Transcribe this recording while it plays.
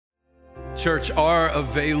Church, our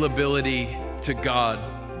availability to God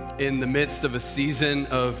in the midst of a season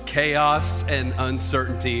of chaos and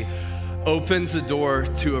uncertainty opens the door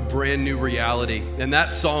to a brand new reality. And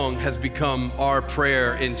that song has become our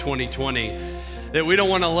prayer in 2020, that we don't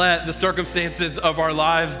want to let the circumstances of our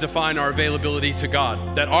lives define our availability to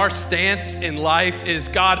God. That our stance in life is,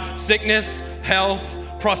 God, sickness, health,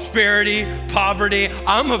 prosperity, poverty,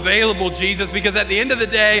 I'm available, Jesus, because at the end of the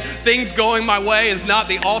day, things going my way is not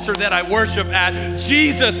the altar that I worship at.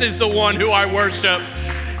 Jesus is the one who I worship.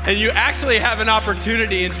 And you actually have an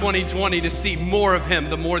opportunity in 2020 to see more of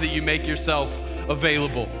him the more that you make yourself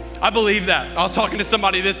available. I believe that. I was talking to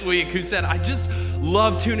somebody this week who said, I just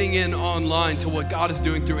love tuning in online to what God is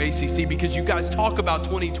doing through ACC because you guys talk about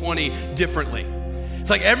 2020 differently. It's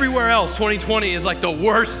like everywhere else, 2020 is like the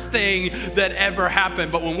worst thing that ever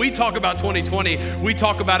happened. But when we talk about 2020, we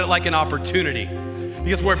talk about it like an opportunity.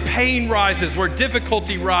 Because where pain rises, where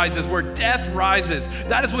difficulty rises, where death rises,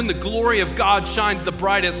 that is when the glory of God shines the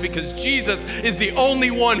brightest, because Jesus is the only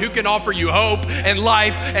one who can offer you hope and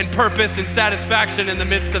life and purpose and satisfaction in the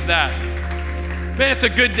midst of that. Man, it's a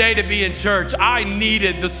good day to be in church. I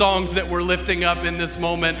needed the songs that we're lifting up in this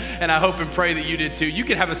moment, and I hope and pray that you did too. You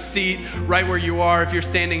can have a seat right where you are if you're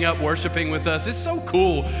standing up worshiping with us. It's so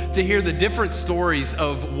cool to hear the different stories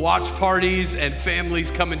of watch parties and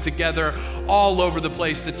families coming together all over the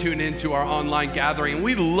place to tune into our online gathering. And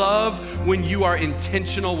we love when you are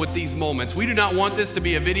intentional with these moments. We do not want this to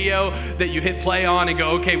be a video that you hit play on and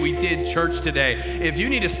go, okay, we did church today. If you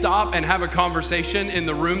need to stop and have a conversation in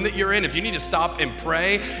the room that you're in, if you need to stop and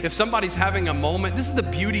pray, if somebody's having a moment, this is the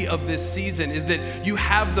beauty of this season, is that you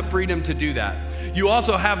have the freedom to do that. You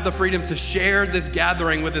also have the freedom to share this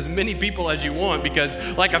gathering with as many people as you want, because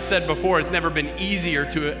like I've said before, it's never been easier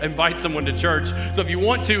to invite someone to church. So if you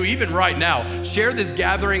want to, even right now, share this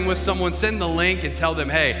gathering with someone, send the link and tell them,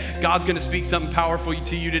 hey, God's gonna speak something powerful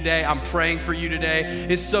to you today. I'm praying for you today.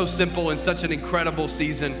 It's so simple and such an incredible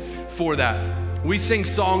season for that. We sing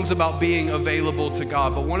songs about being available to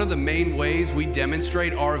God, but one of the main ways we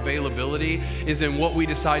demonstrate our availability is in what we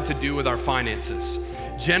decide to do with our finances.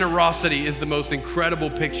 Generosity is the most incredible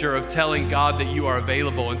picture of telling God that you are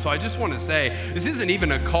available. And so I just want to say, this isn't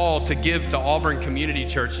even a call to give to Auburn Community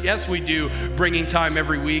Church. Yes, we do bringing time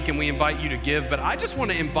every week and we invite you to give, but I just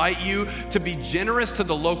want to invite you to be generous to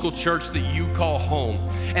the local church that you call home.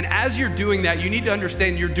 And as you're doing that, you need to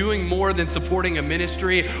understand you're doing more than supporting a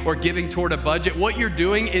ministry or giving toward a budget. What you're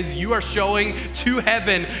doing is you are showing to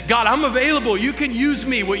heaven, God, I'm available. You can use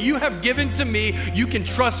me. What you have given to me, you can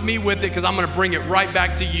trust me with it, because I'm going to bring it right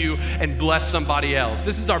back to you and bless somebody else.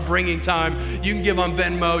 This is our bringing time. You can give on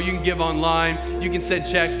Venmo, you can give online, you can send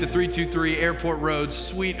checks to 323 Airport Road,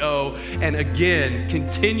 Suite O, and again,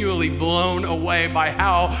 continually blown away by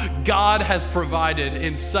how God has provided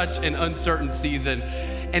in such an uncertain season.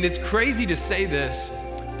 And it's crazy to say this,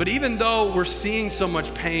 but even though we're seeing so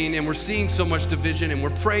much pain and we're seeing so much division and we're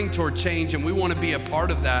praying toward change and we want to be a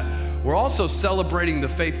part of that, we're also celebrating the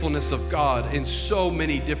faithfulness of God in so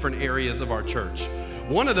many different areas of our church.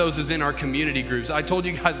 One of those is in our community groups. I told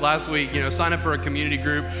you guys last week, sign up for a community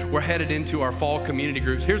group. We're headed into our fall community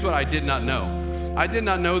groups. Here's what I did not know. I did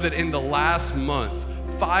not know that in the last month,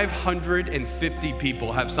 550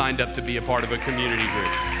 people have signed up to be a part of a community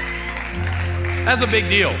group. That's a big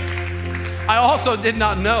deal. I also did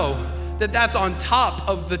not know that that's on top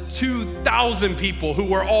of the 2,000 people who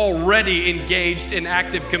were already engaged in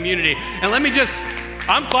active community. And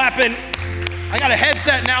I'm clapping. I got a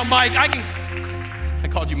headset now, Mike. I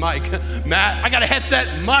called you Mike. Matt, I got a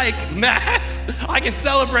headset. Mike, Matt, I can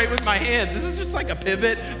celebrate with my hands. This is just like a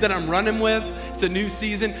pivot that I'm running with. It's a new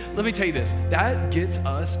season. Let me tell you this, that gets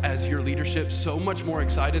us as your leadership so much more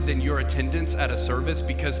excited than your attendance at a service,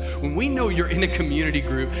 because when we know you're in a community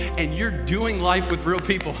group and you're doing life with real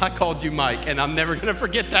people, I called you Mike, and I'm never gonna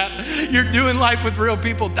forget that. You're doing life with real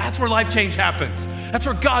people. That's where life change happens. That's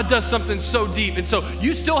where God does something so deep. And so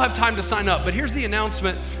you still have time to sign up, but here's the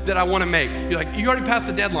announcement that I wanna make. You're like, you already passed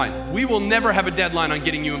the deadline. We will never have a deadline on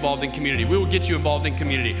getting you involved in community. We will get you involved in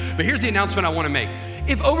community. But here's the announcement I want to make.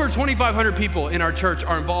 If over 2,500 people in our church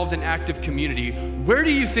are involved in active community, where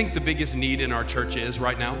do you think the biggest need in our church is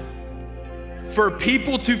right now? For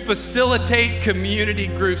people to facilitate community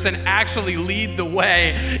groups and actually lead the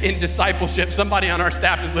way in discipleship. Somebody on our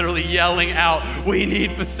staff is literally yelling out, we need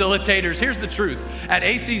facilitators. Here's the truth. At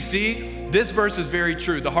ACC, this verse is very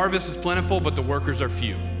true. The harvest is plentiful, but the workers are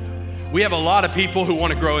few. We have a lot of people who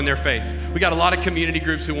want to grow in their faith. We got a lot of community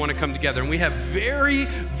groups who want to come together. And we have very,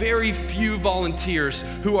 very few volunteers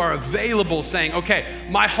who are available saying, okay,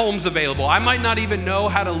 my home's available. I might not even know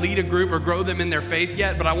how to lead a group or grow them in their faith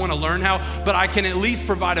yet, but I want to learn how. But I can at least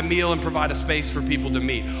provide a meal and provide a space for people to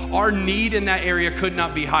meet. Our need in that area could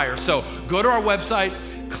not be higher. So go to our website,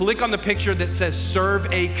 click on the picture that says serve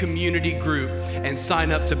a community group and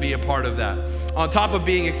sign up to be a part of that. On top of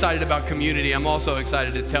being excited about community, I'm also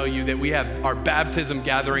excited to tell you that we have our baptism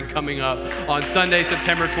gathering coming up on Sunday,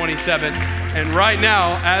 September 27th. And right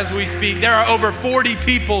now, as we speak, there are over 40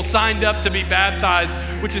 people signed up to be baptized,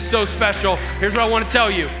 which is so special. Here's what I want to tell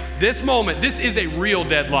you. This moment, this is a real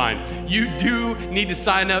deadline. You do need to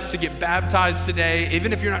sign up to get baptized today.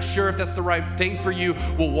 Even if you're not sure if that's the right thing for you,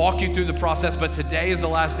 we'll walk you through the process, but today is the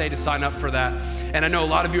last day to sign up for that. And I know a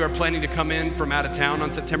lot of you are planning to come in from out of town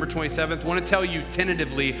on September 27th. I want to tell you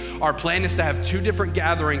tentatively, our plan is to have 2 different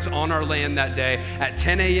gatherings on our land that day at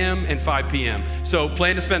 10 a.m. and 5 p.m. So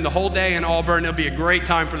plan to spend the whole day in Auburn. It'll be a great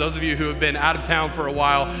time for those of you who have been out of town for a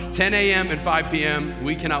while. 10 a.m. and 5 p.m.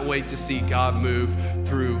 We cannot wait to see God move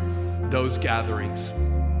through those gatherings.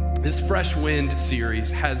 This Fresh Wind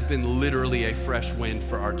series has been literally a fresh wind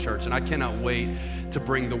for our church, and I cannot wait to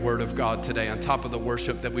bring the word of God today on top of the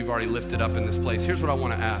worship that we've already lifted up in this place. Here's what I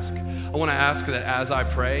want to ask. I want to ask that as I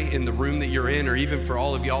pray in the room that you're in, or even for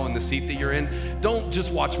all of y'all in the seat that you're in, don't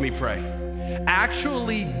just watch me pray.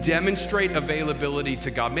 Actually demonstrate availability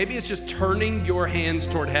to God. Maybe it's just turning your hands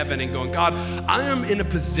toward heaven and going, God, I am in a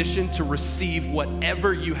position to receive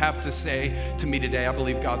whatever you have to say to me today. I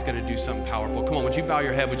believe God's going to do something powerful. Come on, would you bow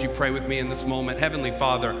your head? Would you pray with me in this moment? Heavenly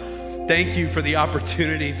Father, thank you for the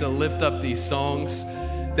opportunity to lift up these songs.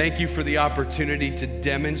 Thank you for the opportunity to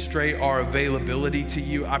demonstrate our availability to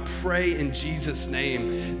you. I pray in Jesus'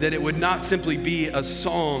 name that it would not simply be a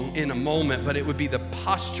song in a moment, but it would be the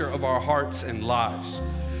posture of our hearts and lives.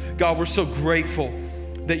 God, we're so grateful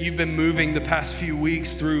that you've been moving the past few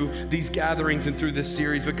weeks through these gatherings and through this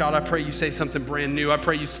series. But God, I pray you say something brand new. I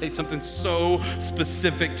pray you say something so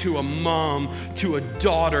specific to a mom, to a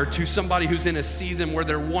daughter, to somebody who's in a season where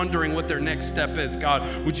they're wondering what their next step is. God,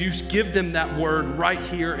 would you give them that word right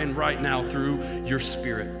here and right now through your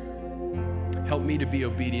Spirit? Help me to be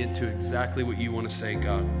obedient to exactly what you want to say,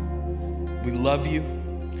 God. We love you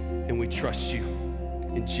and we trust you.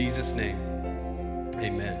 In Jesus' name,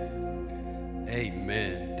 amen.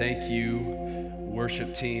 Amen. Thank you,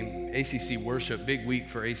 worship team. ACC Worship, big week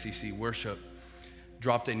for ACC Worship.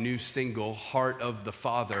 Dropped a new single, Heart of the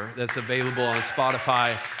Father, that's available on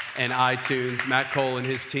Spotify and iTunes. Matt Cole and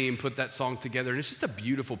his team put that song together, and it's just a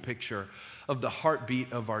beautiful picture of the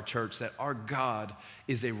heartbeat of our church, that our God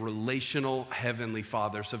is a relational heavenly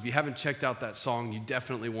Father. So if you haven't checked out that song, you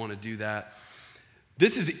definitely want to do that.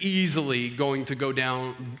 This is easily going to go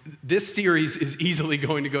down, this series is easily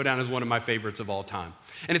going to go down as one of my favorites of all time.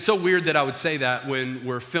 And it's so weird that I would say that when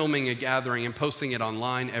we're filming a gathering and posting it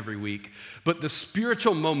online every week. But the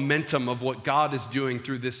spiritual momentum of what God is doing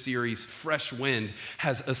through this series, Fresh Wind,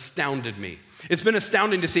 has astounded me. It's been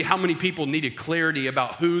astounding to see how many people needed clarity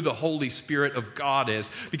about who the Holy Spirit of God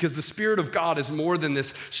is, because the Spirit of God is more than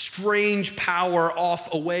this strange power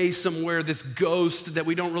off away somewhere, this ghost that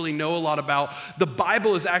we don't really know a lot about. The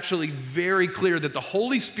Bible is actually very clear that the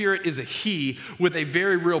Holy Spirit is a He with a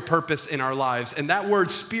very real purpose in our lives. And that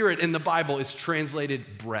word Spirit in the Bible is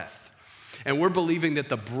translated breath. And we're believing that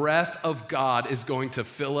the breath of God is going to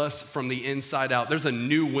fill us from the inside out. There's a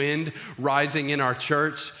new wind rising in our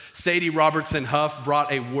church. Sadie Robertson Huff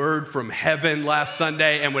brought a word from heaven last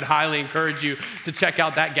Sunday and would highly encourage you to check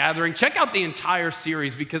out that gathering. Check out the entire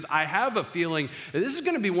series, because I have a feeling that this is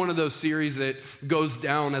going to be one of those series that goes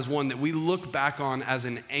down as one that we look back on as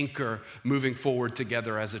an anchor moving forward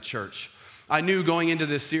together as a church. I knew going into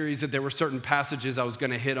this series that there were certain passages I was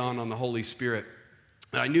going to hit on the Holy Spirit.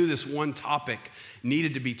 And I knew this one topic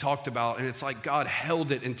needed to be talked about, and it's like God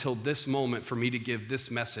held it until this moment for me to give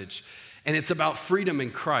this message. And it's about freedom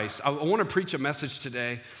in Christ. I want to preach a message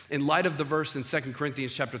today in light of the verse in 2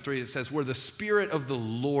 Corinthians chapter 3 that says, where the Spirit of the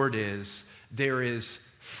Lord is, there is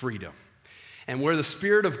freedom. And where the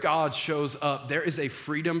Spirit of God shows up, there is a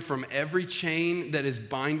freedom from every chain that is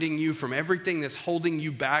binding you, from everything that's holding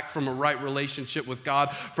you back from a right relationship with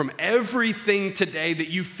God, from everything today that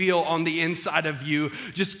you feel on the inside of you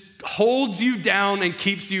just holds you down and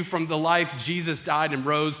keeps you from the life Jesus died and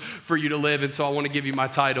rose for you to live. And so I want to give you my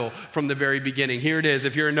title from the very beginning. Here it is,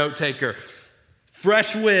 if you're a note taker.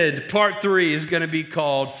 Fresh Wind, part 3 is going to be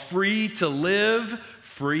called Free to Live,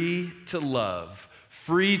 Free to Love.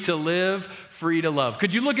 Free to live, free to love.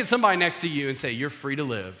 Could you look at somebody next to you and say, you're free to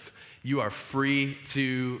live, You are free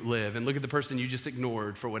to live. And look at the person you just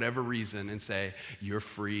ignored for whatever reason and say, you're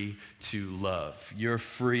free to love. You're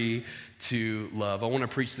free to love. I want to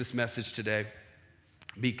preach this message today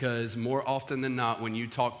because more often than not, when you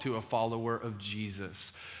talk to a follower of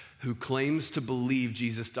Jesus who claims to believe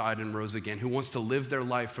Jesus died and rose again, who wants to live their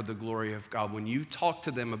life for the glory of God, when you talk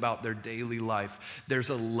to them about their daily life,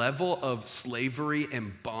 there's a level of slavery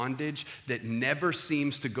and bondage that never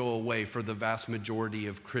seems to go away for the vast majority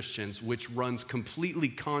of Christians, which runs completely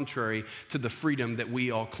contrary to the freedom that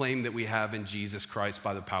we all claim that we have in Jesus Christ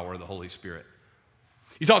by the power of the Holy Spirit.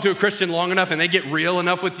 You talk to a Christian long enough and they get real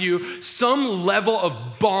enough with you, some level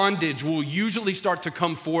of bondage will usually start to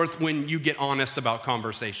come forth when you get honest about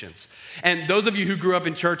conversations. And those of you who grew up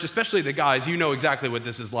in church, especially the guys, you know exactly what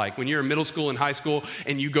this is like. When you're in middle school and high school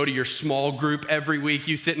and you go to your small group every week,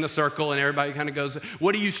 you sit in a circle and everybody kind of goes,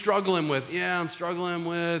 what are you struggling with? Yeah, I'm struggling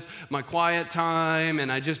with my quiet time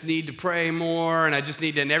and I just need to pray more and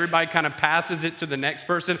and everybody kind of passes it to the next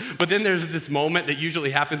person. But then there's this moment that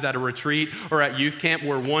usually happens at a retreat or at youth camp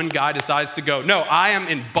where one guy decides to go, no, I am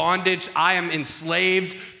in bondage, I am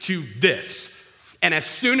enslaved to this. And as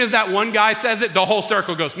soon as that one guy says it, the whole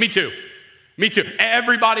circle goes, me too, me too.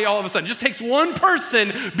 Everybody all of a sudden, just takes one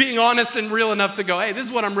person being honest and real enough to go, hey, this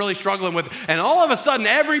is what I'm really struggling with. And all of a sudden,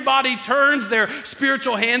 everybody turns their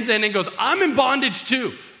spiritual hands in and goes, I'm in bondage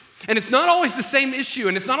too. And it's not always the same issue,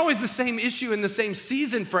 and it's not always the same issue in the same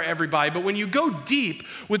season for everybody, but when you go deep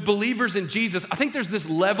with believers in Jesus, I think there's this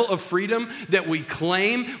level of freedom that we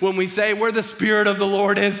claim when we say, where the Spirit of the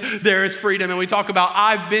Lord is, there is freedom. And we talk about,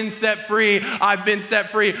 I've been set free, I've been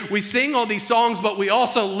set free. We sing all these songs, but we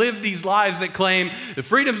also live these lives that claim, the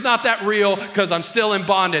freedom's not that real because I'm still in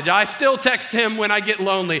bondage. I still text him when I get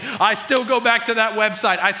lonely. I still go back to that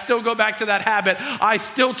website. I still go back to that habit. I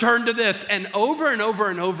still turn to this. And over and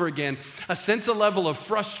over again, a sense of level of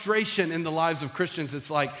frustration in the lives of Christians.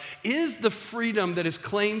 It's like, is the freedom that is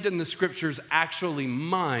claimed in the scriptures actually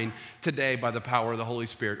mine today by the power of the Holy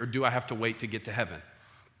Spirit, or do I have to wait to get to heaven?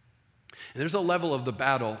 And there's a level of the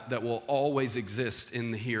battle that will always exist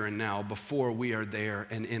in the here and now before we are there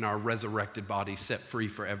and in our resurrected bodies set free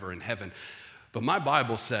forever in heaven. But my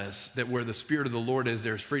Bible says that where the Spirit of the Lord is,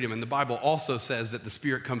 there's freedom. And the Bible also says that the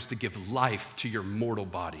Spirit comes to give life to your mortal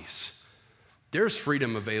bodies. There's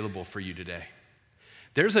freedom available for you today.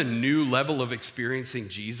 There's a new level of experiencing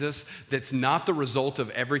Jesus that's not the result of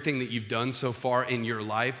everything that you've done so far in your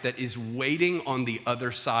life, that is waiting on the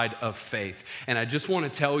other side of faith. And I just want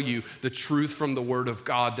to tell you the truth from the Word of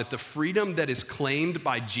God, that the freedom that is claimed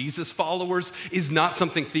by Jesus followers is not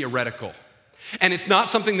something theoretical. And it's not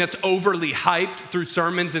something that's overly hyped through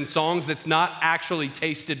sermons and songs that's not actually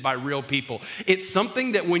tasted by real people. It's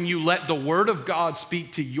something that when you let the Word of God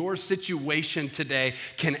speak to your situation today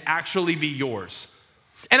can actually be yours.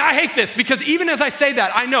 And I hate this because even as I say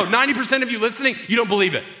that, I know 90% of you listening, you don't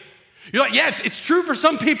believe it. You're like, yeah, it's true for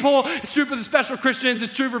some people. It's true for the special Christians.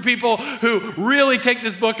 It's true for people who really take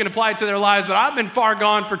this book and apply it to their lives. But I've been far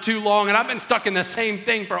gone for too long, and I've been stuck in the same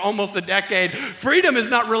thing for almost a decade. Freedom is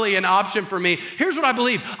not really an option for me. Here's what I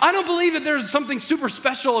believe. I don't believe that there's something super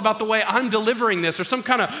special about the way I'm delivering this, or some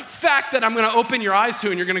kind of fact that I'm going to open your eyes to,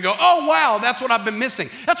 and you're going to go, oh, wow, that's what I've been missing.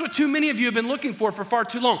 That's what too many of you have been looking for far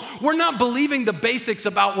too long. We're not believing the basics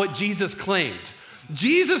about what Jesus claimed.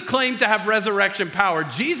 Jesus claimed to have resurrection power.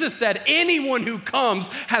 Jesus said anyone who comes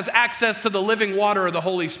has access to the living water of the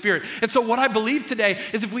Holy Spirit. And so what I believe today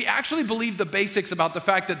is if we actually believe the basics about the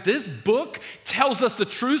fact that this book tells us the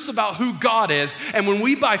truths about who God is, and when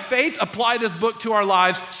we by faith apply this book to our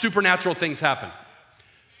lives, supernatural things happen.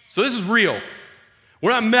 So this is real. We're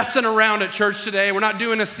not messing around at church today. We're not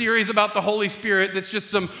doing a series about the Holy Spirit that's just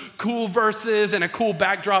some cool verses and a cool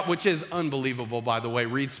backdrop, which is unbelievable, by the way.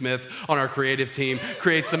 Reed Smith on our creative team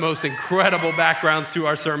creates the most incredible backgrounds to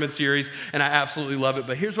our sermon series, and I absolutely love it.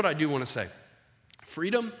 But here's what I do want to say.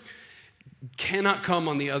 Freedom cannot come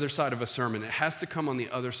on the other side of a sermon. It has to come on the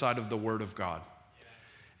other side of the Word of God.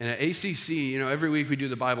 And at ACC, every week we do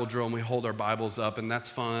the Bible drill and we hold our Bibles up, and that's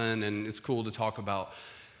fun and it's cool to talk about.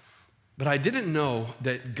 But I didn't know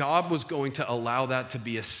that God was going to allow that to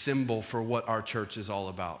be a symbol for what our church is all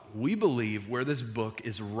about. We believe where this book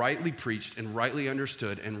is rightly preached and rightly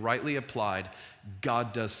understood and rightly applied,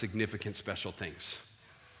 God does significant special things.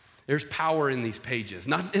 There's power in these pages,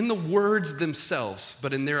 not in the words themselves,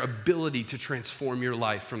 but in their ability to transform your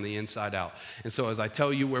life from the inside out. And so as I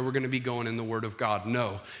tell you where we're going to be going in the Word of God,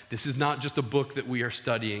 no, this is not just a book that we are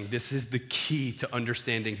studying. This is the key to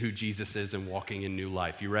understanding who Jesus is and walking in new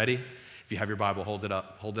life. You ready? If you have your Bible, hold it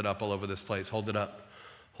up. Hold it up all over this place. Hold it up.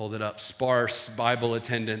 Hold it up. Sparse Bible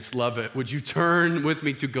attendance. Love it. Would you turn with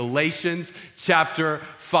me to Galatians chapter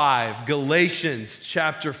 5? Galatians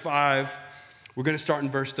chapter 5. We're going to start in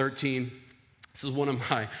verse 13. This is one of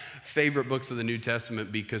my favorite books of the New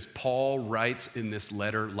Testament because Paul writes in this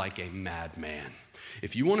letter like a madman.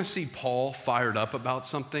 If you want to see Paul fired up about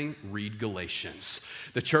something, read Galatians.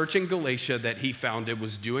 The church in Galatia that he founded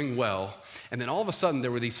was doing well, and then all of a sudden there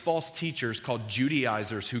were these false teachers called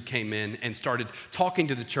Judaizers who came in and started talking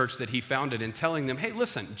to the church that he founded and telling them, hey,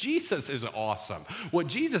 listen, Jesus is awesome. What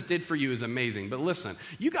Jesus did for you is amazing, but listen,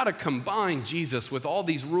 you got to combine Jesus with all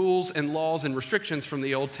these rules and laws and restrictions from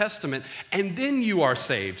the Old Testament, and then you are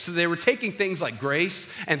saved. So they were taking things like grace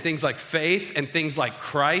and things like faith and things like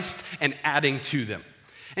Christ and adding to them.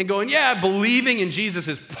 And going, yeah, believing in Jesus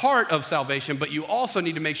is part of salvation, but you also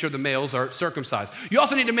need to make sure the males are circumcised. You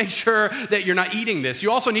also need to make sure that you're not eating this.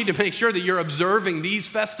 You also need to make sure that you're observing these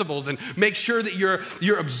festivals and make sure that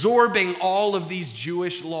you're absorbing all of these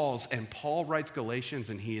Jewish laws. And Paul writes Galatians,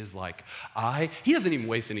 and he is like, he doesn't even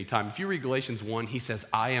waste any time. If you read Galatians 1, he says,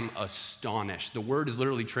 I am astonished. The word is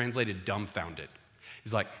literally translated dumbfounded.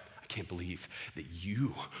 He's like, I can't believe that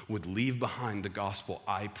you would leave behind the gospel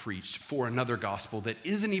I preached for another gospel that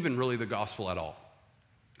isn't even really the gospel at all.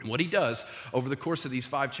 And what he does over the course of these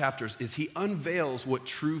 5 chapters is he unveils what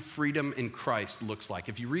true freedom in Christ looks like.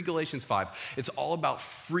 If you read Galatians 5, it's all about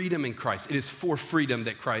freedom in Christ. It is for freedom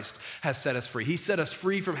that Christ has set us free. He set us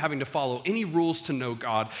free from having to follow any rules to know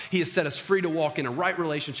God. He has set us free to walk in a right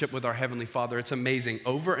relationship with our Heavenly Father. It's amazing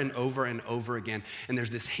over and over and over again. And there's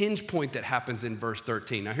this hinge point that happens in verse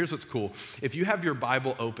 13. Now here's what's cool. If you have your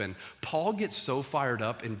Bible open, Paul gets so fired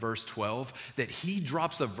up in verse 12 that he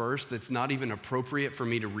drops a verse that's not even appropriate for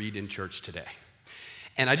me to read in church today.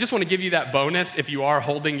 And I just want to give you that bonus if you are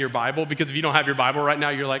holding your Bible, because if you don't have your Bible right now,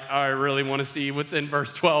 you're like, oh, I really want to see what's in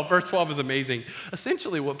verse 12. Verse 12 is amazing.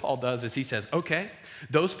 Essentially what Paul does is he says, okay,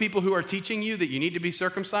 those people who are teaching you that you need to be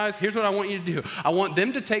circumcised, here's what I want you to do. I want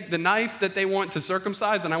them to take the knife that they want to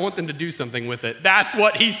circumcise and I want them to do something with it. That's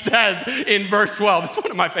what he says in verse 12. It's one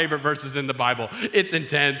of my favorite verses in the Bible. It's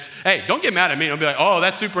intense. Hey, don't get mad at me. Don't be like, oh,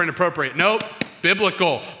 that's super inappropriate. Nope.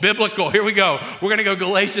 Biblical. Here we go. We're going to go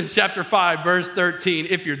Galatians chapter 5, verse 13.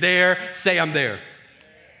 If you're there, say I'm there.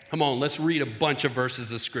 Come on, let's read a bunch of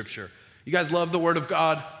verses of scripture. You guys love the word of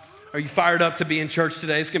God? Are you fired up to be in church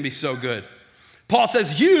today? It's going to be so good. Paul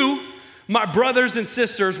says, you, my brothers and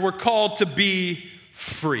sisters, were called to be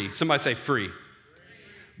free. Somebody say free.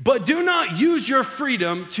 But do not use your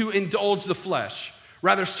freedom to indulge the flesh.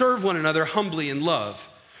 Rather, serve one another humbly in love.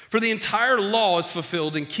 For the entire law is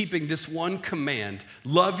fulfilled in keeping this one command,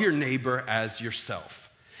 love your neighbor as yourself.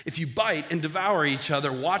 If you bite and devour each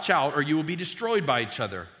other, watch out or you will be destroyed by each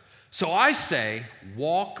other. So I say,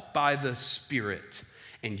 walk by the Spirit,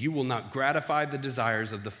 and you will not gratify the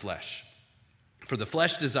desires of the flesh. For the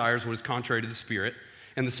flesh desires what is contrary to the Spirit,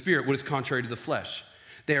 and the Spirit what is contrary to the flesh.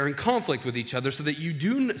 They are in conflict with each other so that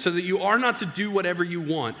you are not to do whatever you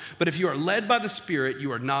want. But if you are led by the Spirit,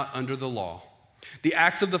 you are not under the law. The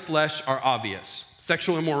acts of the flesh are obvious: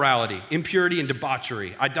 sexual immorality, impurity and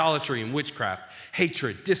debauchery, idolatry and witchcraft,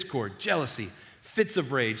 hatred, discord, jealousy, fits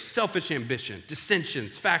of rage, selfish ambition,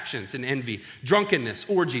 dissensions, factions, and envy, drunkenness,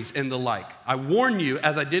 orgies, and the like. I warn you,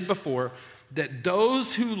 as I did before, that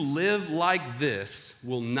those who live like this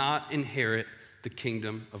will not inherit the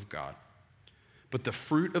kingdom of God. But the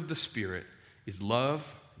fruit of the Spirit is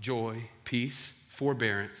love, joy, peace,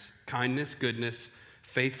 forbearance, kindness, goodness,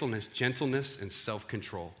 faithfulness, gentleness, and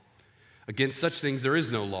self-control. Against such things there is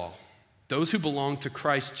no law. Those who belong to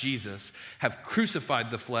Christ Jesus have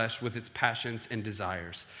crucified the flesh with its passions and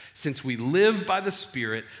desires. Since we live by the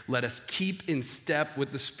Spirit, let us keep in step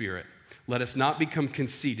with the Spirit. Let us not become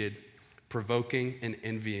conceited, provoking and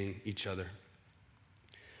envying each other.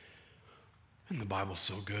 And the Bible's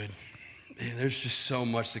so good. Man, there's just so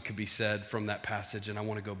much that could be said from that passage, and I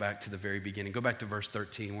want to go back to the very beginning. Go back to verse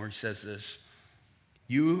 13 where he says this.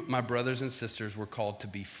 You, my brothers and sisters, were called to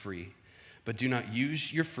be free, but do not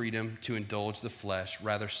use your freedom to indulge the flesh.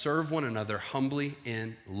 Rather, serve one another humbly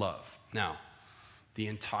in love. Now, the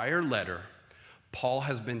entire letter, Paul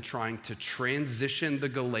has been trying to transition the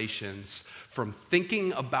Galatians from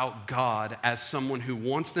thinking about God as someone who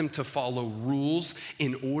wants them to follow rules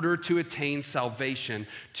in order to attain salvation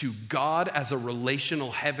to God as a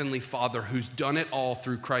relational heavenly Father who's done it all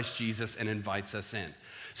through Christ Jesus and invites us in.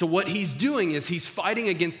 So what he's doing is he's fighting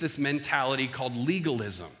against this mentality called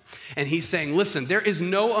legalism. And he's saying, listen, there is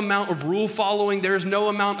no amount of rule following, there is no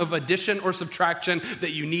amount of addition or subtraction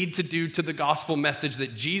that you need to do to the gospel message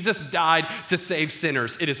that Jesus died to save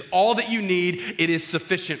sinners. It is all that you need. It is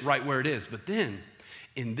sufficient right where it is. But then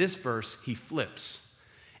in this verse, he flips.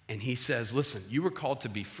 And he says, listen, you were called to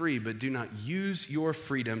be free, but do not use your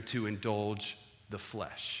freedom to indulge the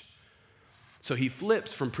flesh. So he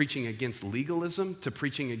flips from preaching against legalism to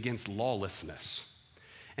preaching against lawlessness.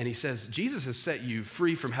 And he says, Jesus has set you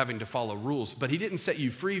free from having to follow rules, but he didn't set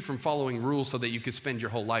you free from following rules so that you could spend your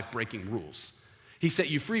whole life breaking rules. He set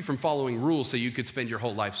you free from following rules so you could spend your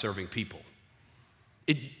whole life serving people.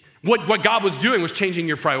 What God was doing was changing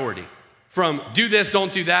your priority from do this,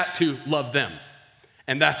 don't do that, to love them.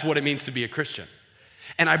 And that's what it means to be a Christian.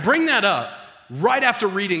 And I bring that up right after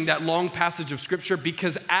reading that long passage of scripture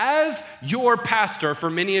because as your pastor, for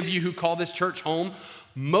many of you who call this church home,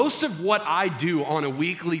 most of what I do on a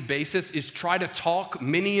weekly basis is try to talk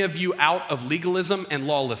many of you out of legalism and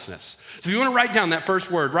lawlessness. So if you want to write down that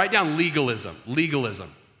first word, write down legalism.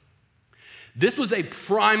 Legalism. This was a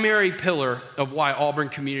primary pillar of why Auburn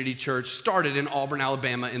Community Church started in Auburn,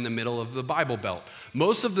 Alabama, in the middle of the Bible Belt.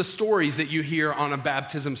 Most of the stories that you hear on a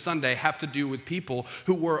Baptism Sunday have to do with people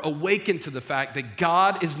who were awakened to the fact that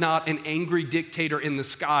God is not an angry dictator in the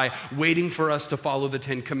sky waiting for us to follow the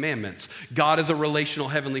Ten Commandments. God is a relational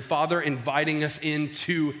Heavenly Father inviting us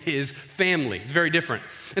into His family. It's very different.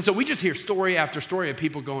 And so we just hear story after story of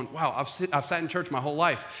people going, wow, I've sat in church my whole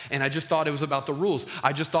life, and I just thought it was about the rules.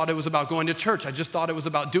 I just thought it was about going to church. I just thought it was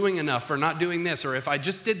about doing enough or not doing this, or if I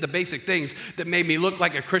just did the basic things that made me look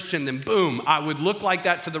like a Christian, then boom, I would look like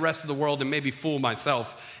that to the rest of the world and maybe fool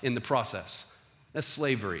myself in the process. That's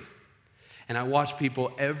slavery. And I watch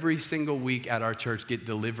people every single week at our church get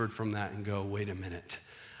delivered from that and go, wait a minute.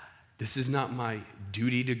 This is not my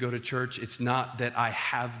duty to go to church. It's not that I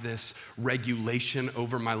have this regulation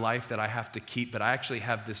over my life that I have to keep, but I actually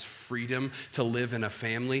have this freedom to live in a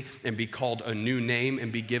family and be called a new name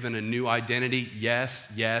and be given a new identity.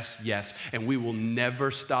 Yes, yes, yes. And we will never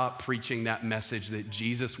stop preaching that message that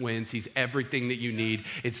Jesus wins. He's everything that you need.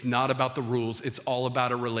 It's not about the rules. It's all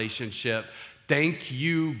about a relationship. Thank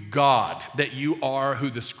you, God, that you are who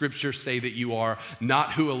the scriptures say that you are,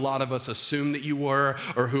 not who a lot of us assume that you were,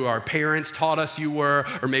 or who our parents taught us you were,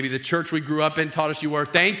 or maybe the church we grew up in taught us you were.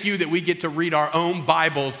 Thank you that we get to read our own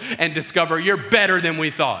Bibles and discover you're better than we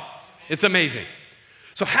thought. It's amazing.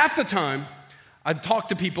 So half the time, I talk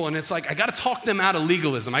to people and it's like, I got to talk them out of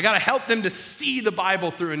legalism. I got to help them to see the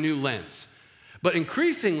Bible through a new lens. But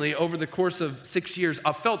increasingly, over the course of 6 years,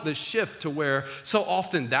 I've felt this shift to where so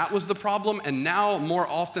often that was the problem, and now more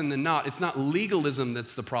often than not, it's not legalism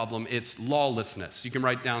that's the problem, it's lawlessness. You can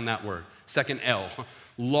write down that word, second L,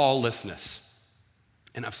 lawlessness.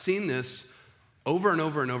 And I've seen this over and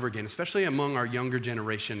over and over again, especially among our younger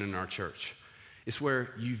generation in our church. It's where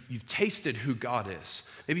you've tasted who God is.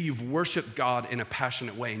 Maybe you've worshiped God in a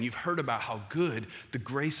passionate way, and you've heard about how good the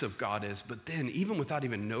grace of God is, but then even without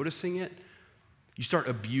even noticing it, you start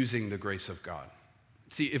abusing the grace of God.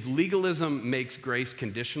 See, if legalism makes grace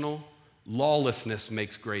conditional, lawlessness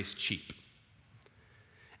makes grace cheap.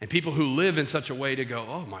 And people who live in such a way to go,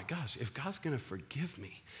 oh my gosh, if God's gonna forgive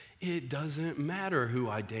me, it doesn't matter who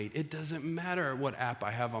I date. It doesn't matter what app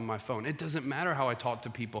I have on my phone. It doesn't matter how I talk to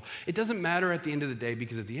people. It doesn't matter at the end of the day,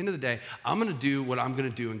 because at the end of the day, I'm gonna do what I'm gonna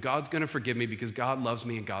do, and God's gonna forgive me because God loves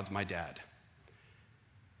me and God's my dad.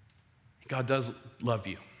 God does love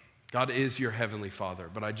you. God is your heavenly Father,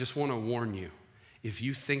 but I just want to warn you, if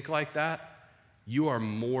you think like that, you are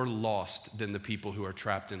more lost than the people who are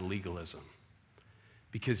trapped in legalism.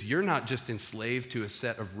 Because you're not just enslaved to a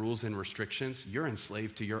set of rules and restrictions, you're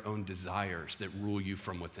enslaved to your own desires that rule you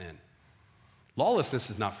from within. Lawlessness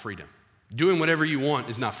is not freedom. Doing whatever you want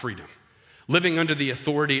is not freedom. Living under the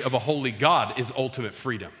authority of a holy God is ultimate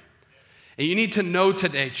freedom. And you need to know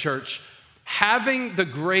today, church, having the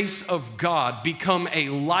grace of God become a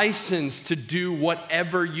license to do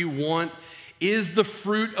whatever you want is the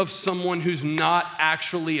fruit of someone who's not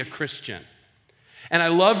actually a Christian. And I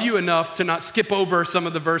love you enough to not skip over some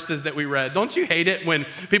of the verses that we read. Don't you hate it when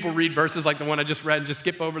people read verses like the one I just read and just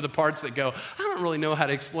skip over the parts that go, I don't really know how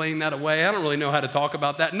to explain that away. I don't really know how to talk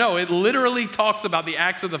about that. No, it literally talks about the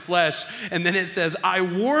acts of the flesh. And then it says, I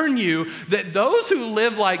warn you that those who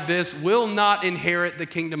live like this will not inherit the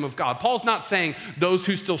kingdom of God. Paul's not saying those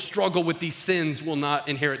who still struggle with these sins will not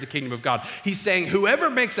inherit the kingdom of God. He's saying whoever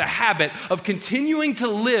makes a habit of continuing to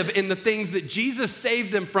live in the things that Jesus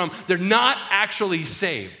saved them from, they're not actually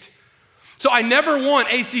saved. So I never want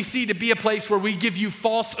ACC to be a place where we give you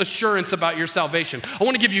false assurance about your salvation. I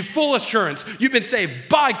want to give you full assurance. You've been saved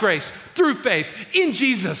by grace, through faith, in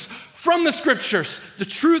Jesus, from the scriptures. The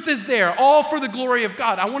truth is there, all for the glory of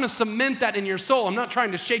God. I want to cement that in your soul. I'm not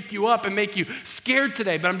trying to shake you up and make you scared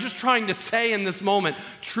today, but I'm just trying to say in this moment,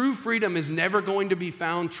 true freedom is never going to be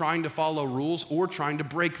found trying to follow rules or trying to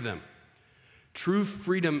break them. True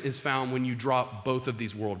freedom is found when you drop both of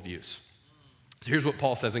these worldviews. So here's what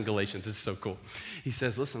Paul says in Galatians. This is so cool. He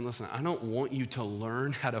says, listen, I don't want you to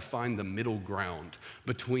learn how to find the middle ground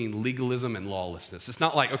between legalism and lawlessness. It's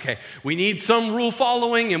not like, okay, we need some rule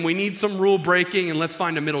following and we need some rule breaking and let's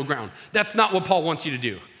find a middle ground. That's not what Paul wants you to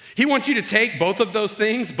do. He wants you to take both of those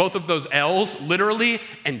things, both of those L's, literally,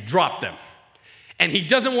 and drop them. And he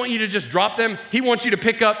doesn't want you to just drop them. He wants you to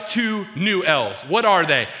pick up 2 new L's. What are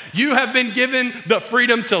they? You have been given the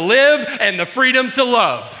freedom to live and the freedom to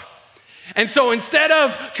love. And so instead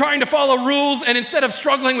of trying to follow rules and instead of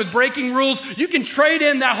struggling with breaking rules, you can trade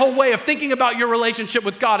in that whole way of thinking about your relationship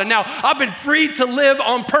with God. And now I've been freed to live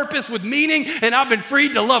on purpose with meaning, and I've been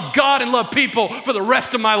freed to love God and love people for the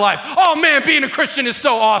rest of my life. Oh man, being a Christian is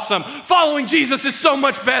so awesome. Following Jesus is so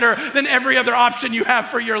much better than every other option you have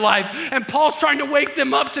for your life. And Paul's trying to wake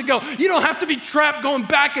them up to go, you don't have to be trapped going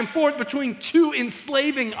back and forth between 2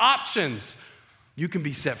 enslaving options. You can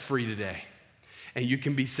be set free today. And you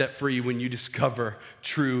can be set free when you discover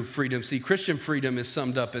true freedom. See, Christian freedom is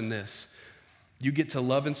summed up in this. You get to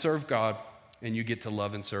love and serve God, and you get to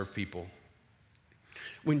love and serve people.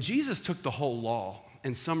 When Jesus took the whole law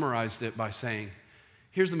and summarized it by saying,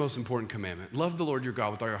 here's the most important commandment. Love the Lord your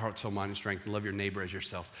God with all your heart, soul, mind, and strength, and love your neighbor as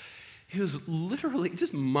yourself. It was literally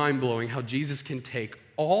just mind-blowing how Jesus can take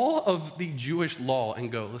all of the Jewish law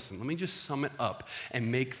and go, listen, let me just sum it up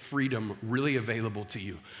and make freedom really available to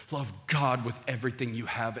you. Love God with everything you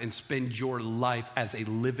have and spend your life as a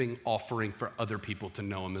living offering for other people to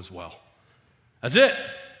know him as well. That's it.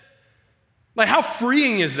 Like, how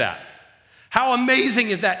freeing is that? How amazing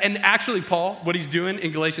is that? And actually, Paul, what he's doing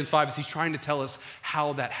in Galatians 5 is he's trying to tell us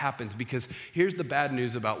how that happens, because here's the bad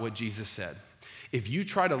news about what Jesus said. If you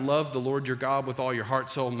try to love the Lord your God with all your heart,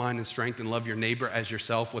 soul, mind, and strength, and love your neighbor as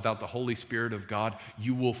yourself without the Holy Spirit of God,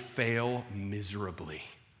 you will fail miserably.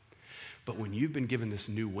 But when you've been given this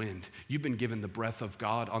new wind, you've been given the breath of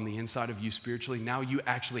God on the inside of you spiritually, now you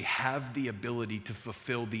actually have the ability to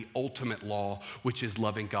fulfill the ultimate law, which is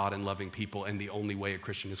loving God and loving people, and the only way a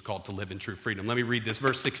Christian is called to live in true freedom. Let me read this,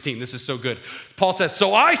 verse 16. This is so good. Paul says,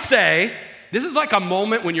 so I say, this is like a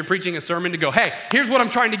moment when you're preaching a sermon to go, hey, here's what I'm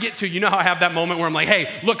trying to get to. You know how I have that moment where I'm like,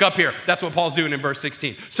 hey, look up here. That's what Paul's doing in verse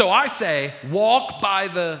 16. So I say, walk by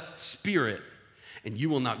the Spirit, and you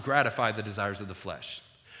will not gratify the desires of the flesh.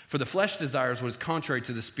 For the flesh desires what is contrary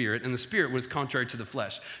to the Spirit, and the Spirit what is contrary to the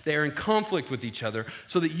flesh. They are in conflict with each other,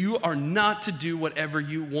 so that you are not to do whatever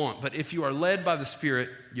you want. But if you are led by the Spirit,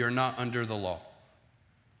 you're not under the law.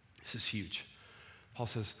 This is huge. Paul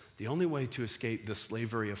says, the only way to escape the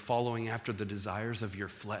slavery of following after the desires of your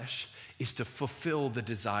flesh is to fulfill the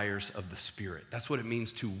desires of the Spirit. That's what it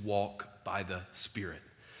means to walk by the Spirit.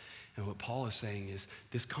 And what Paul is saying is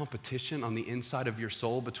this competition on the inside of your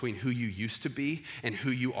soul between who you used to be and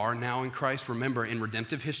who you are now in Christ. Remember, in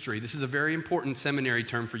redemptive history, this is a very important seminary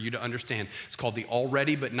term for you to understand. It's called the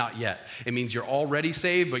already but not yet. It means you're already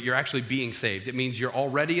saved, but you're actually being saved. It means you're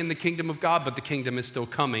already in the kingdom of God, but the kingdom is still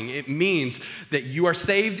coming. It means that you are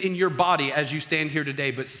saved in your body as you stand here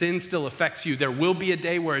today, but sin still affects you. There will be a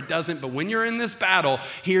day where it doesn't, but when you're in this battle,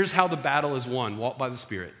 here's how the battle is won. Walk by the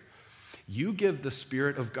Spirit. You give the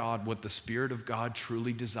Spirit of God what the Spirit of God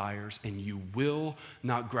truly desires, and you will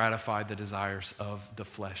not gratify the desires of the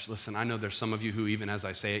flesh. Listen, I know there's some of you who, even as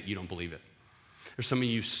I say it, you don't believe it. There's some of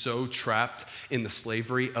you so trapped in the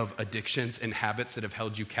slavery of addictions and habits that have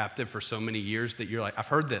held you captive for so many years that you're like, I've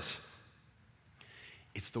heard this.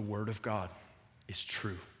 It's the Word of God. It's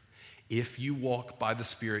true. If you walk by the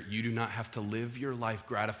Spirit, you do not have to live your life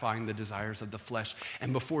gratifying the desires of the flesh.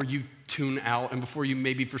 And before you tune out, and before you,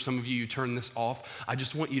 maybe for some of you, you turn this off, I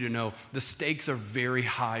just want you to know the stakes are very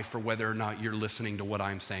high for whether or not you're listening to what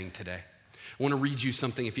I'm saying today. I want to read you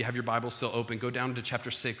something. If you have your Bible still open, go down to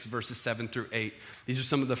chapter 6, verses 7 through 8. These are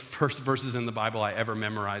some of the first verses in the Bible I ever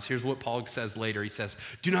memorized. Here's what Paul says later. He says,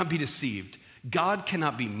 do not be deceived. God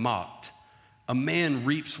cannot be mocked. A man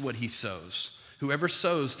reaps what he sows. Whoever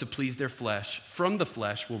sows to please their flesh, from the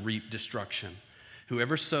flesh will reap destruction.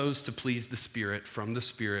 Whoever sows to please the Spirit, from the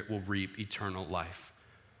Spirit will reap eternal life.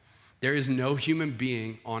 There is no human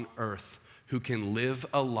being on earth who can live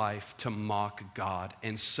a life to mock God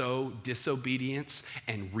and sow disobedience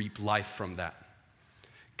and reap life from that.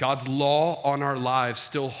 God's law on our lives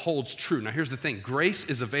still holds true. Now, here's the thing. Grace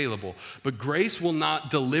is available, but grace will not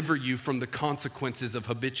deliver you from the consequences of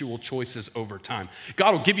habitual choices over time.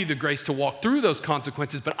 God will give you the grace to walk through those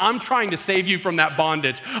consequences, but I'm trying to save you from that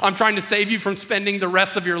bondage. I'm trying to save you from spending the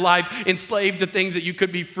rest of your life enslaved to things that you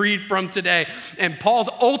could be freed from today. And Paul's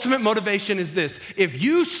ultimate motivation is this. If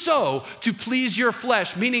you sow to please your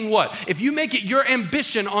flesh, meaning what? If you make it your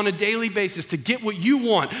ambition on a daily basis to get what you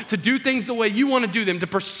want, to do things the way you want to do them, to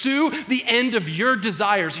pursue the end of your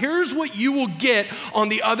desires, here's what you will get on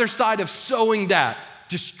the other side of sowing that: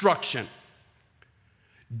 destruction.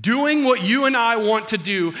 Doing what you and I want to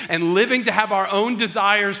do and living to have our own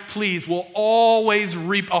desires pleased will always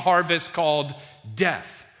reap a harvest called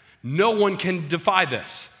death. No one can defy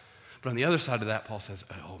this. But on the other side of that, Paul says,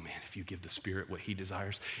 oh man, if you give the Spirit what he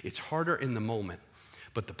desires, it's harder in the moment,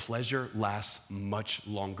 but the pleasure lasts much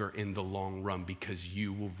longer in the long run because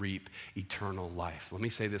you will reap eternal life. Let me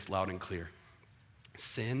say this loud and clear.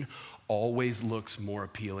 Sin always looks more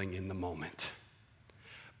appealing in the moment,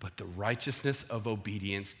 but the righteousness of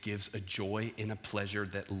obedience gives a joy and a pleasure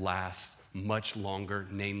that lasts much longer,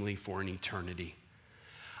 namely for an eternity.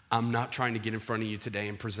 I'm not trying to get in front of you today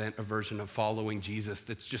and present a version of following Jesus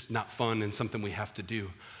that's just not fun and something we have to do.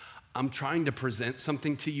 I'm trying to present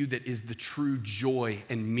something to you that is the true joy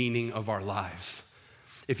and meaning of our lives.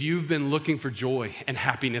 If you've been looking for joy and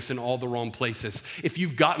happiness in all the wrong places, if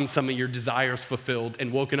you've gotten some of your desires fulfilled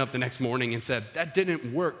and woken up the next morning and said, that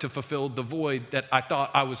didn't work to fulfill the void that I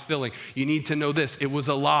thought I was filling, you need to know this: it was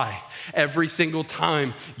a lie. Every single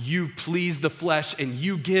time you please the flesh and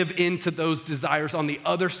you give in to those desires, on the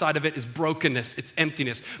other side of it is brokenness, it's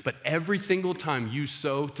emptiness. But every single time you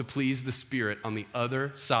sow to please the Spirit, on the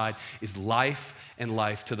other side is life, and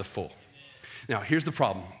life to the full. Now, here's the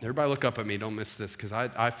problem. Everybody look up at me. Don't miss this, because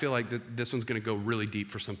I feel like this one's going to go really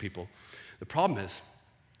deep for some people. The problem is,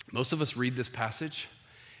 most of us read this passage,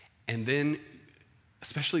 and then,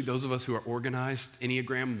 especially those of us who are organized,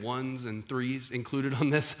 Enneagram 1s and 3s included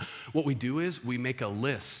on this, what we do is we make a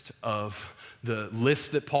list of the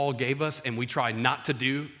list that Paul gave us, and we try not to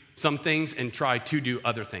do some things and try to do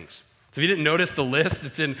other things. So if you didn't notice the list,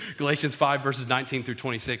 it's in Galatians 5, verses 19 through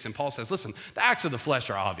 26. And Paul says, listen, the acts of the flesh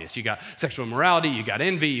are obvious. You got sexual immorality, you got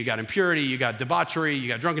envy, you got impurity, you got debauchery, you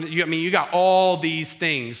got drunkenness. You got all these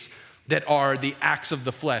things that are the acts of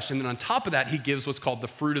the flesh. And then on top of that, he gives what's called the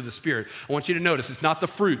fruit of the Spirit. I want you to notice, it's not the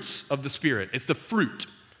fruits of the Spirit, it's the fruit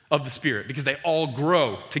of the Spirit, because they all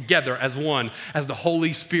grow together as one, as the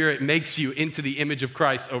Holy Spirit makes you into the image of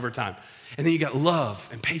Christ over time. And then you got love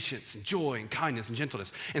and patience and joy and kindness and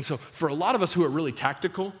gentleness. And so for a lot of us who are really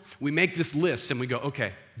tactical, we make this list and we go,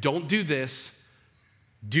 okay, don't do this,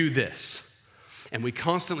 do this. And we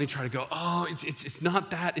constantly try to go, oh, it's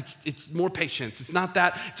not that, it's more patience. It's not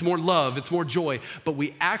that, it's more love, it's more joy. But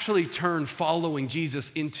we actually turn following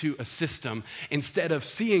Jesus into a system instead of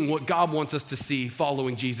seeing what God wants us to see,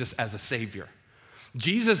 following Jesus as a Savior.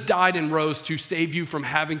 Jesus died and rose to save you from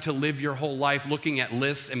having to live your whole life looking at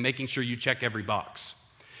lists and making sure you check every box.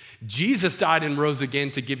 Jesus died and rose again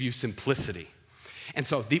to give you simplicity. And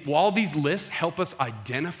so while these lists help us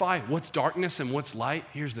identify what's darkness and what's light,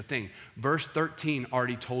 here's the thing. Verse 13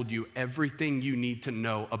 already told you everything you need to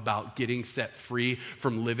know about getting set free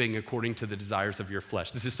from living according to the desires of your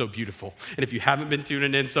flesh. This is so beautiful. And if you haven't been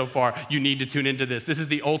tuning in so far, you need to tune into this. This is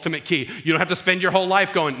the ultimate key. You don't have to spend your whole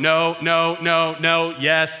life going, no, no, no, no,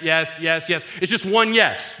 yes, yes, yes, yes. It's just one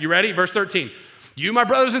yes. You ready? Verse 13. You, my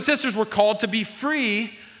brothers and sisters, were called to be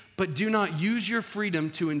free, but do not use your freedom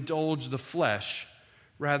to indulge the flesh.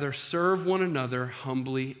 Rather, serve one another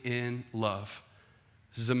humbly in love.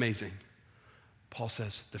 This is amazing. Paul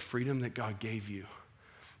says, the freedom that God gave you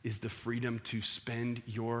is the freedom to spend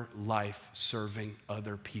your life serving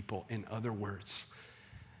other people. In other words,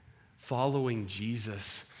 following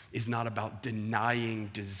Jesus is not about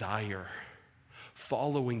denying desire.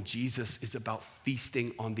 Following Jesus is about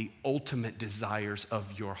feasting on the ultimate desires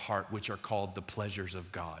of your heart, which are called the pleasures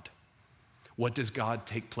of God. What does God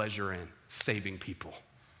take pleasure in? Saving people.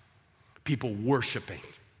 People worshiping,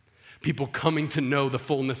 people coming to know the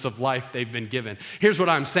fullness of life they've been given. Here's what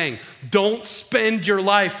I'm saying. Don't spend your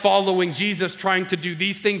life following Jesus trying to do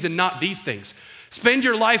these things and not these things. Spend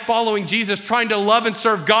your life following Jesus, trying to love and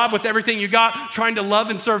serve God with everything you got, trying to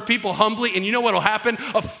love and serve people humbly, and you know what will happen?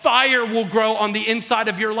 A fire will grow on the inside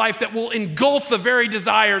of your life that will engulf the very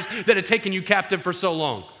desires that have taken you captive for so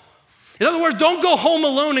long. In other words, don't go home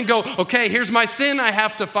alone and go, okay, here's my sin I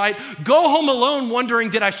have to fight. Go home alone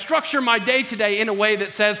wondering, did I structure my day today in a way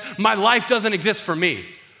that says my life doesn't exist for me?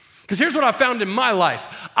 Because here's what I found in my life.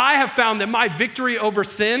 I have found that my victory over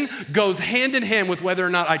sin goes hand in hand with whether or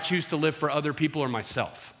not I choose to live for other people or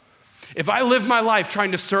myself. If I live my life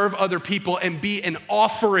trying to serve other people and be an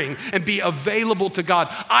offering and be available to God,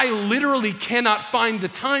 I literally cannot find the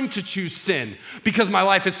time to choose sin because my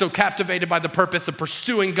life is so captivated by the purpose of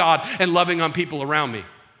pursuing God and loving on people around me.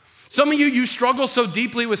 Some of you struggle so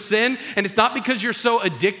deeply with sin, and it's not because you're so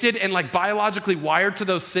addicted and like biologically wired to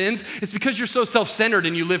those sins. It's because you're so self-centered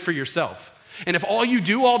and you live for yourself. And if all you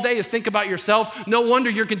do all day is think about yourself, no wonder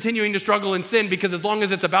you're continuing to struggle in sin, because as long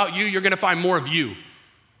as it's about you, you're gonna find more of you.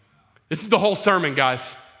 This is the whole sermon,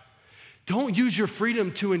 guys. Don't use your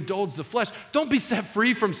freedom to indulge the flesh. Don't be set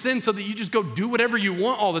free from sin so that you just go do whatever you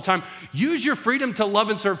want all the time. Use your freedom to love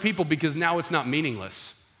and serve people, because now it's not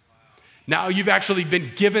meaningless. Now you've actually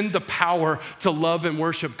been given the power to love and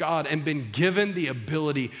worship God and been given the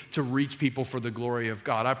ability to reach people for the glory of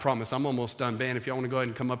God. I promise, I'm almost done. Ben, if y'all want to go ahead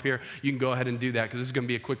and come up here, you can go ahead and do that, because this is going to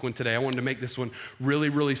be a quick one today. I wanted to make this one really,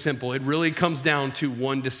 really simple. It really comes down to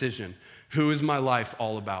one decision. Who is my life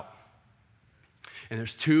all about? And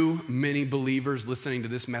there's too many believers listening to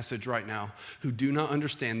this message right now who do not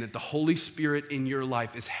understand that the Holy Spirit in your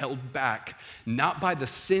life is held back not by the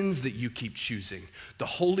sins that you keep choosing. The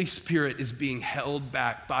Holy Spirit is being held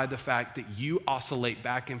back by the fact that you oscillate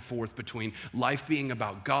back and forth between life being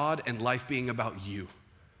about God and life being about you.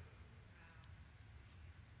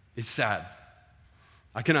 It's sad.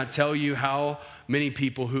 I cannot tell you how many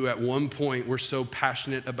people who at one point were so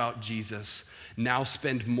passionate about Jesus now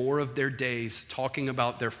spend more of their days talking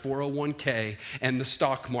about their 401k and the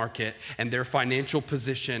stock market and their financial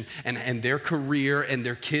position and their career and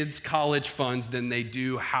their kids' college funds than they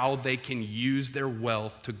do how they can use their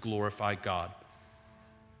wealth to glorify God.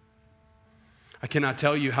 I cannot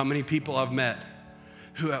tell you how many people I've met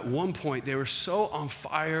who at one point they were so on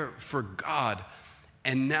fire for God,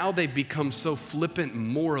 and now they've become so flippant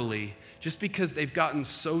morally just because they've gotten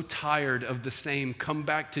so tired of the same come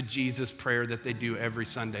back to Jesus prayer that they do every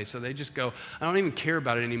Sunday. So they just go, I don't even care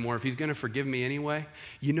about it anymore if he's gonna forgive me anyway.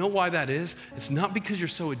 You know why that is? It's not because you're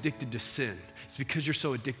so addicted to sin. It's because you're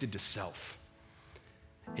so addicted to self.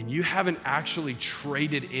 And you haven't actually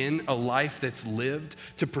traded in a life that's lived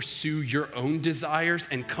to pursue your own desires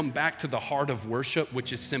and come back to the heart of worship,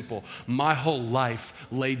 which is simple. My whole life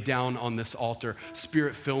laid down on this altar.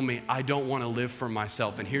 Spirit, fill me. I don't want to live for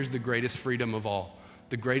myself. And here's the greatest freedom of all.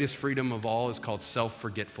 The greatest freedom of all is called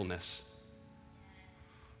self-forgetfulness.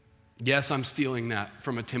 Yes, I'm stealing that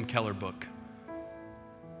from a Tim Keller book.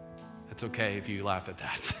 That's okay if you laugh at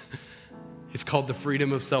that. It's called the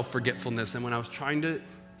freedom of self-forgetfulness. And when I was trying to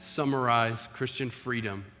summarize Christian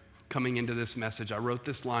freedom coming into this message, I wrote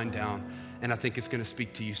this line down, and I think it's going to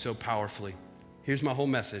speak to you so powerfully. Here's my whole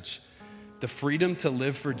message. The freedom to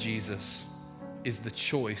live for Jesus is the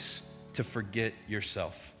choice to forget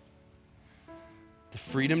yourself. The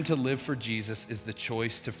freedom to live for Jesus is the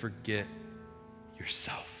choice to forget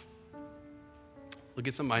yourself. Look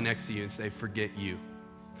at somebody next to you and say, forget you.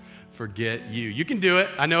 Forget you. You can do it.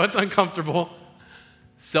 I know it's uncomfortable.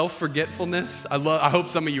 Self-forgetfulness. I hope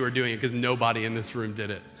some of you are doing it because nobody in this room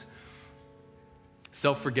did it.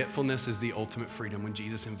 Self-forgetfulness is the ultimate freedom. When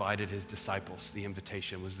Jesus invited his disciples, the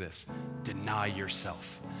invitation was this: deny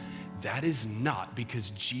yourself. That is not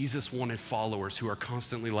because Jesus wanted followers who are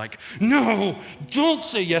constantly like, no, don't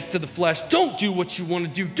say yes to the flesh. Don't do what you want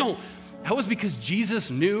to do. Don't. That was because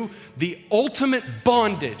Jesus knew the ultimate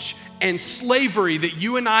bondage and slavery that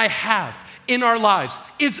you and I have in our lives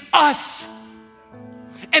is us.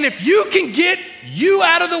 And if you can get you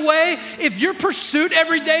out of the way, if your pursuit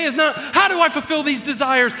every day is not, how do I fulfill these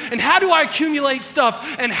desires? And how do I accumulate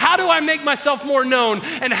stuff? And how do I make myself more known?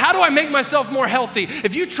 And how do I make myself more healthy?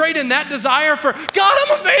 If you trade in that desire for, God,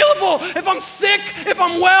 I'm available. If I'm sick, if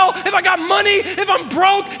I'm well, if I got money, if I'm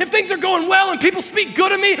broke, if things are going well and people speak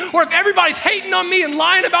good of me, or if everybody's hating on me and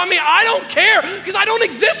lying about me, I don't care because I don't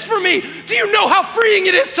exist for me. Do you know how freeing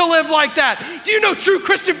it is to live like that? Do you know true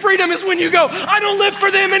Christian freedom is when you go, I don't live for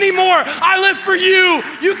them anymore. I live for you.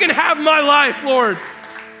 You can have my life, Lord.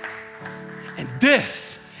 And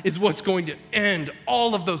this is what's going to end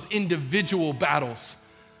all of those individual battles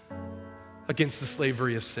against the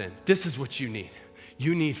slavery of sin. This is what you need.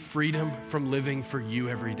 You need freedom from living for you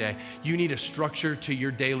every day. You need a structure to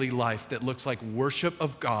your daily life that looks like worship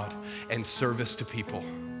of God and service to people.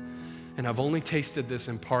 And I've only tasted this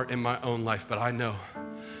in part in my own life, but I know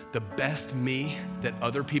the best me that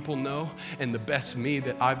other people know and the best me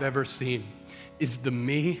that I've ever seen is the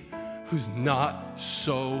me who's not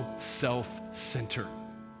so self-centered.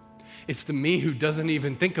 It's the me who doesn't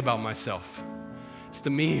even think about myself. It's the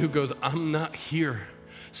me who goes, I'm not here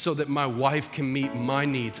so that my wife can meet my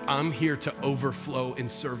needs. I'm here to overflow in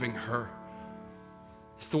serving her.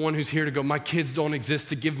 It's the one who's here to go, my kids don't exist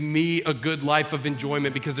to give me a good life of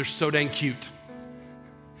enjoyment because they're so dang cute.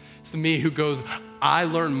 It's me who goes, I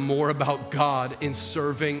learn more about God in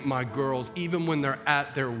serving my girls, even when they're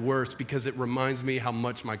at their worst, because it reminds me how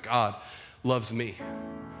much my God loves me.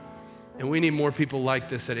 And we need more people like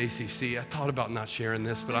this at ACC. I thought about not sharing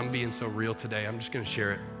this, but I'm being so real today. I'm just gonna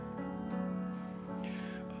share it.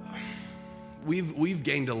 We've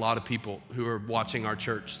gained a lot of people who are watching our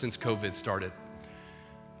church since COVID started.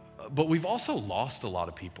 But we've also lost a lot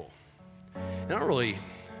of people. And I don't really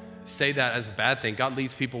say that as a bad thing. God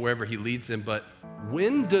leads people wherever he leads them, but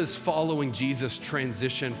when does following Jesus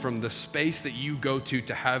transition from the space that you go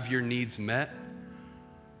to have your needs met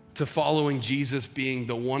to following Jesus being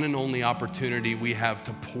the one and only opportunity we have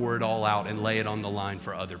to pour it all out and lay it on the line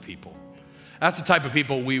for other people? That's the type of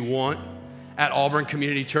people we want at Auburn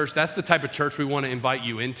Community Church. That's the type of church we want to invite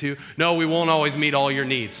you into. No, we won't always meet all your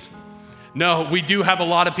needs. No, we do have a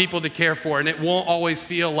lot of people to care for, and it won't always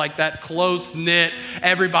feel like that close-knit,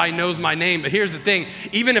 everybody knows my name. But here's the thing,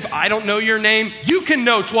 even if I don't know your name, you can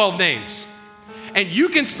know 12 names. And you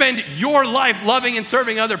can spend your life loving and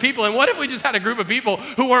serving other people. And what if we just had a group of people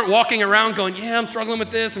who weren't walking around going, yeah, I'm struggling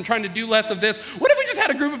with this, I'm trying to do less of this. What if we just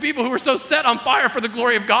had a group of people who were so set on fire for the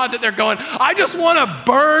glory of God that they're going, I just want to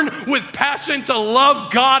burn with passion to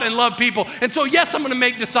love God and love people. And so yes, I'm going to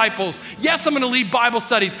make disciples. Yes, I'm going to lead Bible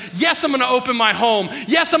studies. Yes, I'm going to open my home.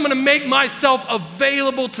 Yes, I'm going to make myself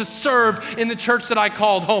available to serve in the church that I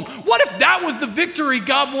called home. What if that was the victory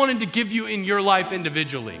God wanted to give you in your life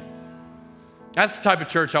individually? That's the type of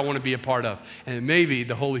church I want to be a part of. And maybe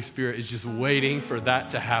the Holy Spirit is just waiting for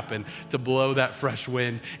that to happen, to blow that fresh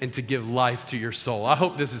wind and to give life to your soul. I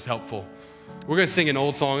hope this is helpful. We're going to sing an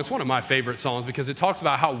old song. It's one of my favorite songs because it talks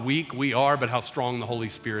about how weak we are, but how strong the Holy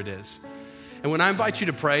Spirit is. And when I invite you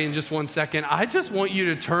to pray in just 1 second, I just want you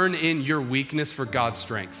to turn in your weakness for God's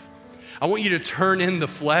strength. I want you to turn in the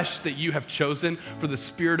flesh that you have chosen for the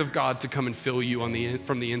Spirit of God to come and fill you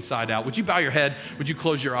from the inside out. Would you bow your head? Would you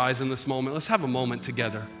close your eyes in this moment? Let's have a moment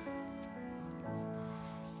together.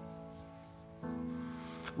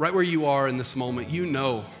 Right where you are in this moment, you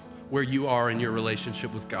know where you are in your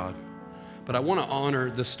relationship with God. But I want to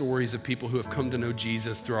honor the stories of people who have come to know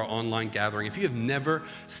Jesus through our online gathering. If you have never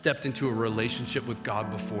stepped into a relationship with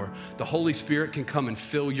God before, the Holy Spirit can come and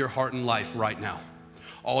fill your heart and life right now.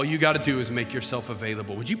 All you got to do is make yourself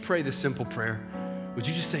available. Would you pray this simple prayer? Would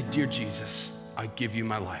you just say, Dear Jesus, I give you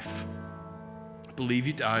my life. I believe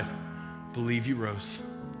you died. I believe you rose.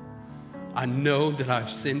 I know that I've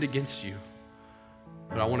sinned against you,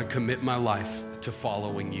 but I want to commit my life to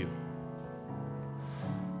following you.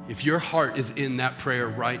 If your heart is in that prayer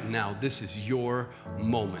right now, this is your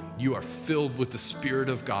moment. You are filled with the Spirit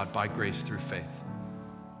of God by grace through faith.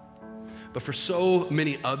 But for so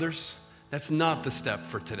many others, that's not the step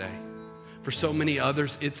for today. For so many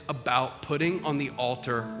others, it's about putting on the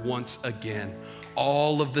altar once again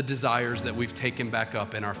all of the desires that we've taken back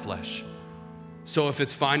up in our flesh. So if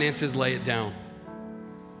it's finances, lay it down.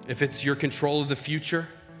 If it's your control of the future,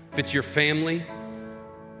 if it's your family,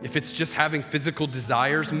 if it's just having physical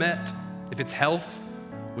desires met, if it's health,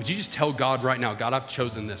 would you just tell God right now, God, I've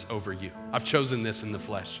chosen this over you. I've chosen this in the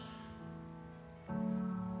flesh.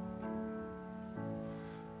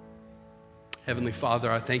 Heavenly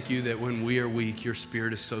Father, I thank you that when we are weak, your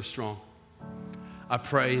Spirit is so strong. I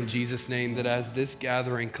pray in Jesus' name that as this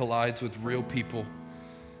gathering collides with real people,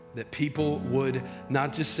 that people would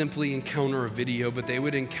not just simply encounter a video, but they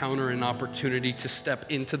would encounter an opportunity to step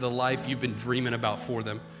into the life you've been dreaming about for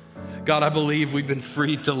them. God, I believe we've been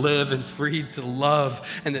freed to live and freed to love,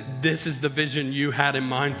 and that this is the vision you had in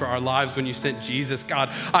mind for our lives when you sent Jesus. God,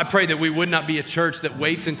 I pray that we would not be a church that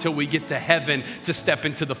waits until we get to heaven to step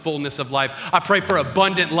into the fullness of life. I pray for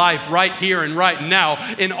abundant life right here and right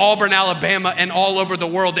now in Auburn, Alabama, and all over the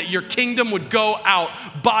world, that your kingdom would go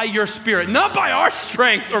out by your Spirit, not by our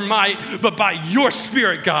strength or might, but by your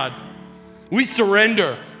Spirit, God. We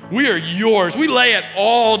surrender. We are yours. We lay it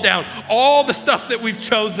all down, all the stuff that we've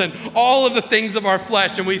chosen, all of the things of our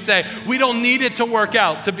flesh, and we say, we don't need it to work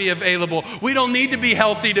out to be available. We don't need to be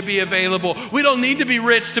healthy to be available. We don't need to be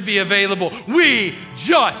rich to be available. We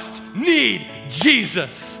just need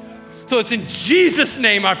Jesus. So it's in Jesus'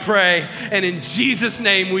 name I pray, and in Jesus'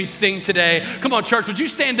 name we sing today. Come on, church, would you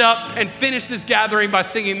stand up and finish this gathering by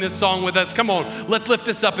singing this song with us? Come on, let's lift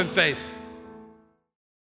this up in faith.